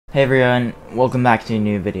Hey everyone, welcome back to a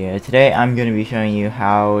new video. Today I'm going to be showing you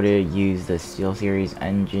how to use the Steelseries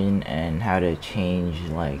engine and how to change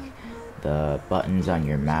like the buttons on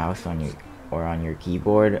your mouse on your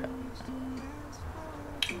keyboard.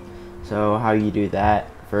 So how you do that,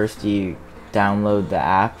 first you download the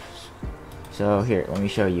app. So here, let me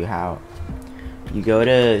show you how. You go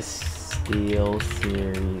to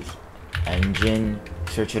Steelseries engine,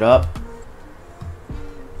 search it up.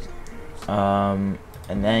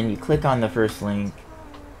 And then you click on the first link,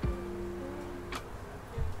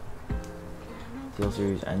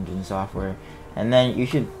 Steelseries engine software, and then you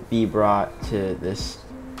should be brought to this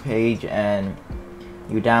page and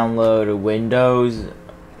you download Windows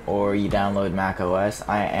or you download Mac OS.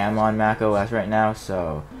 I am on Mac OS right now,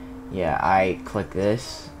 so yeah, I click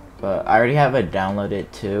this, but I already have it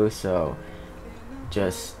downloaded too, so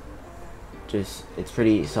just it's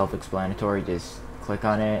pretty self-explanatory. Just click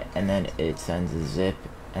on it and then it sends a zip,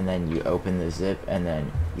 and then you open the zip and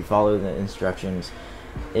then you follow the instructions.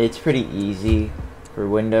 It's pretty easy. For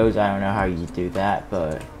Windows, I don't know how you do that,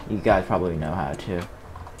 but you guys probably know how to.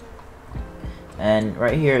 And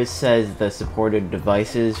right here it says the supported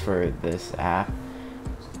devices for this app.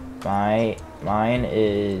 Mine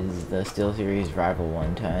is the SteelSeries Rival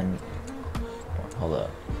 110. Hold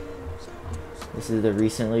up. This is the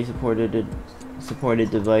recently supported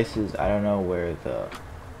devices. I don't know where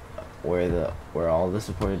all the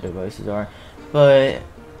supported devices are, but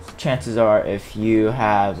chances are if you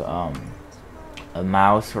have a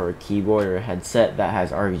mouse or a keyboard or a headset that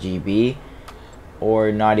has RGB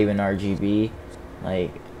or not even RGB,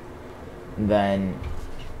 like then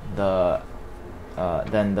the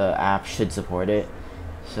app should support it.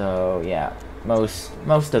 So yeah, most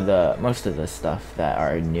of the stuff that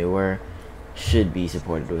are newer should be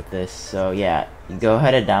supported with this. So yeah, you go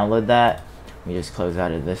ahead and download that. Let me just close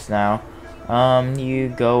out of this now. You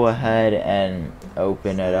go ahead and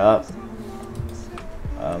open it up.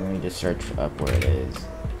 Let me just search up where it is.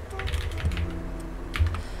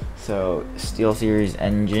 So SteelSeries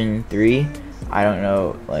Engine 3. I don't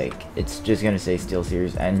know, like it's just gonna say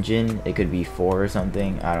SteelSeries Engine. It could be 4 or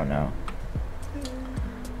something. I don't know.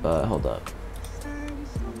 But hold up.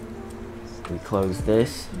 We close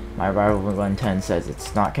this. My Rival 110 says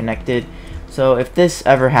it's not connected. So if this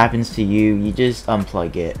ever happens to you, you just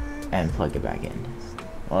unplug it and plug it back in.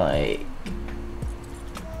 Like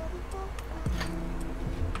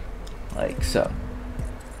so.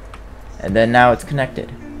 And then now it's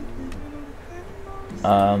connected.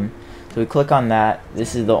 So we click on that.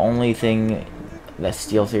 This is the only thing, the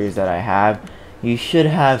SteelSeries, that I have. You should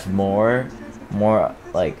have more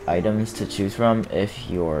like items to choose from if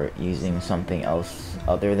you're using something else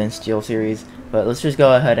other than SteelSeries, but let's just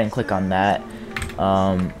go ahead and click on that.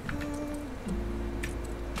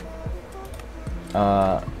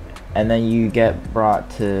 And then you get brought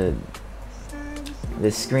to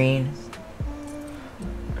this screen.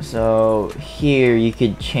 So here you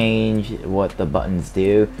could change what the buttons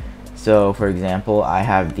do. So for example, I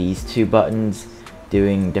have these two buttons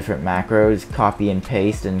doing different macros, copy and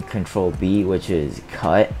paste, and Control B, which is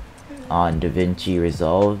cut on DaVinci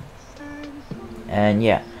Resolve. And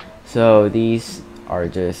yeah, so these are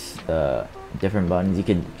just the different buttons. You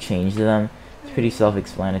could change them. It's pretty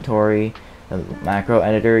self-explanatory. The macro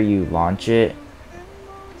editor, you launch it,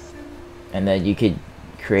 and then you could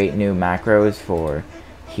create new macros for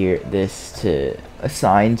this to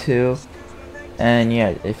assign to. And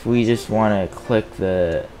yeah, if we just want to click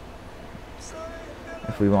the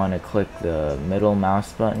middle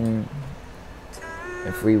mouse button,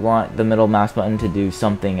 if we want the middle mouse button to do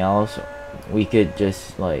something else, we could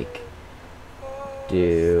just make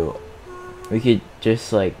the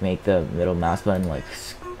middle mouse button like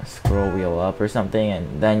scroll wheel up or something,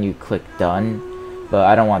 and then you click done. But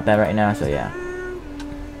I don't want that right now, so yeah.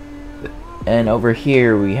 And over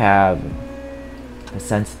here we have the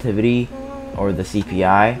sensitivity, or the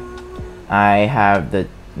CPI. I have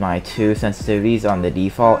my two sensitivities on the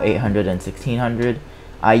default, 800 and 1600.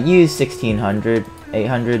 I use 1600.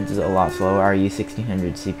 800 is a lot slower. I use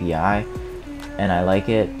 1600 CPI and I like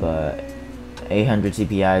it, but 800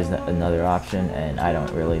 CPI is another option, and I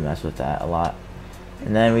don't really mess with that a lot.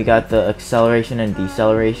 And then we got the acceleration and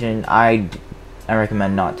deceleration. I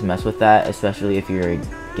recommend not to mess with that, especially if you're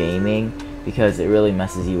gaming, because it really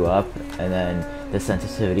messes you up, and then the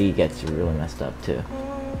sensitivity gets really messed up too.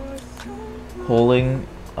 Polling,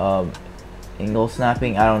 angle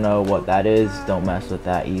snapping, I don't know what that is. Don't mess with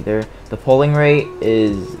that either. The polling rate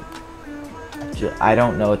is, I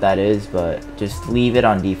don't know what that is, but just leave it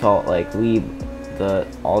on default. Like leave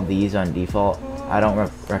all these on default. I don't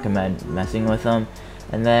recommend messing with them.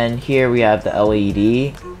 And then here we have the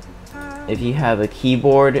LED. if you have a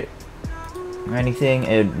keyboard or anything,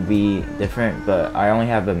 it would be different, but I only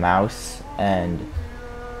have a mouse, and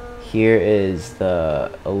here is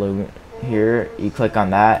the here you click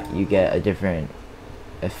on that, you get a different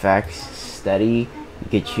effects. Steady, you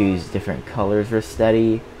could choose different colors for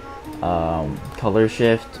steady. Color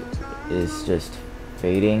shift is just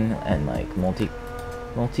fading, and like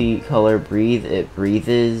multicolor breathe, it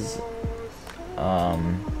breathes.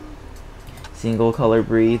 Single color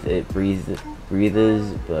breathe, it breathes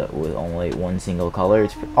but with only one single color.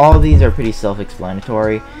 All of these are pretty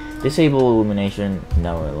self-explanatory. Disable illumination,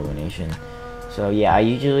 no illumination. So yeah, I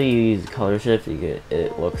usually use color shift because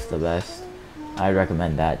it looks the best. I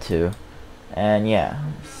recommend that too. And yeah,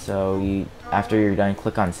 so after you're done,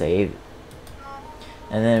 click on save,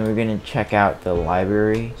 and then we're gonna check out the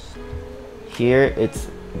library. Here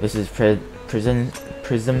this is Prism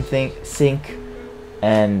Sync,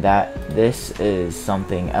 and this is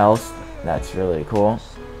something else that's really cool,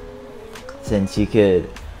 since you could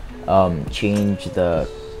change the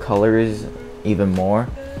colors even more.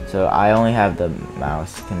 So I only have the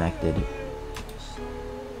mouse connected.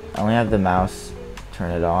 I only have the mouse,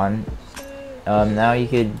 turn it on. Now you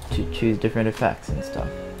could choose different effects and stuff.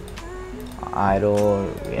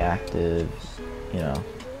 Idle, reactive, you know.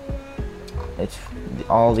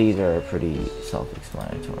 All these are pretty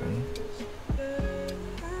self-explanatory.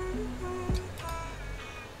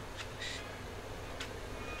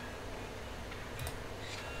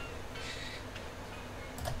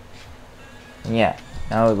 Yeah,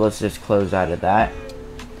 now let's just close out of that.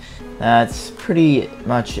 That's pretty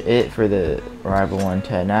much it for the Arrival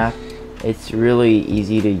 110 app. It's really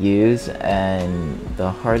easy to use, and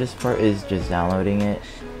the hardest part is just downloading it.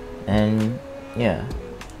 And yeah,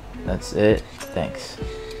 that's it. Thanks.